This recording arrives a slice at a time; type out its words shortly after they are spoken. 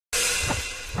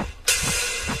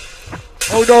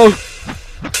Oh no.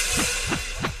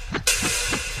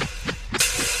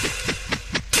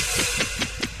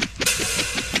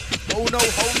 Oh no,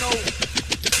 oh no.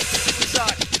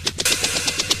 Listen.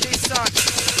 Listen.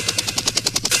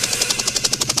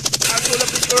 Out all of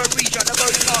the Durham region, the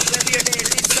voting up, let me hear,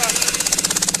 listen.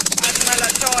 And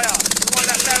Malataya, the one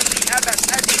that found me, Abbas,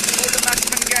 Adi, all the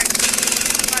Maxman gang.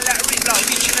 Man like Rizla,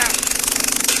 reaching out.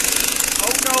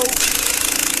 Oh no.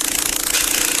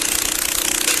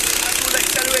 Out all the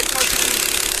Accelerate Culture,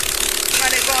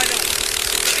 Manic Vinyl,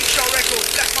 Big Show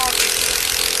Records, Black Market.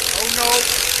 Oh no.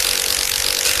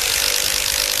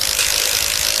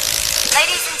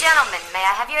 Ladies and gentlemen, may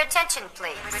I have your attention,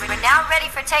 please? We're now ready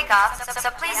for takeoff, so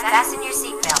please fasten your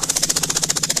seatbelts.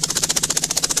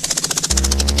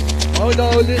 Oh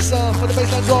no, listen, for the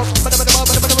baseline drop.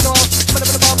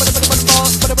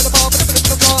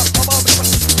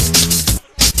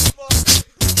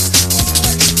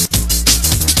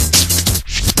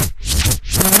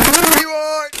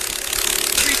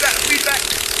 Feedback.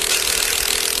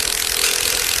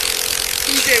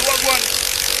 DJ, one.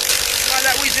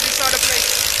 That wizard inside the place.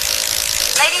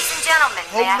 Ladies and gentlemen,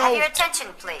 may I have your attention,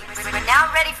 please? We're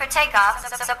now ready for takeoff,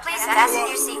 so please fasten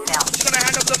your seatbelts. Just gonna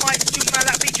hand up the mic to man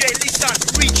like BJ. Listen,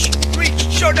 reach,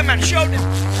 show them, man, show them.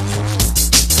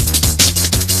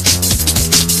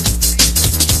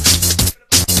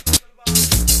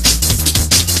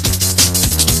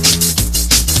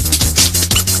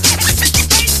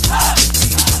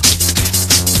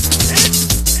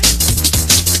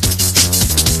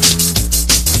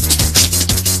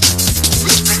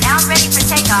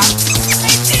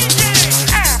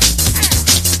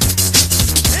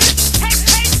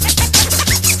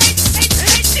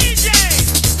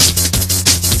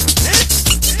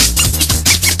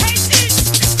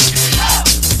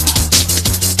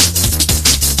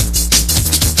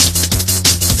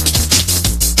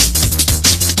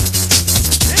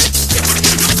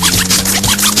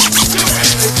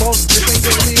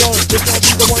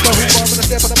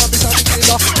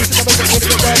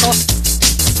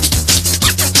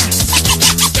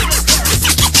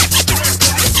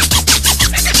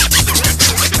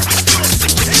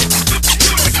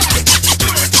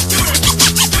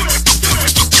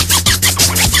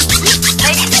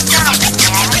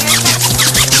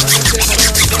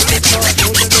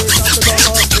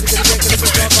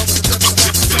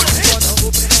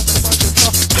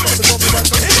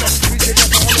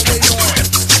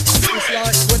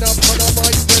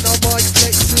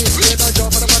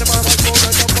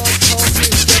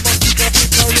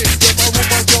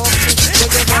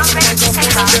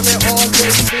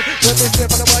 When they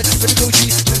step on the mic,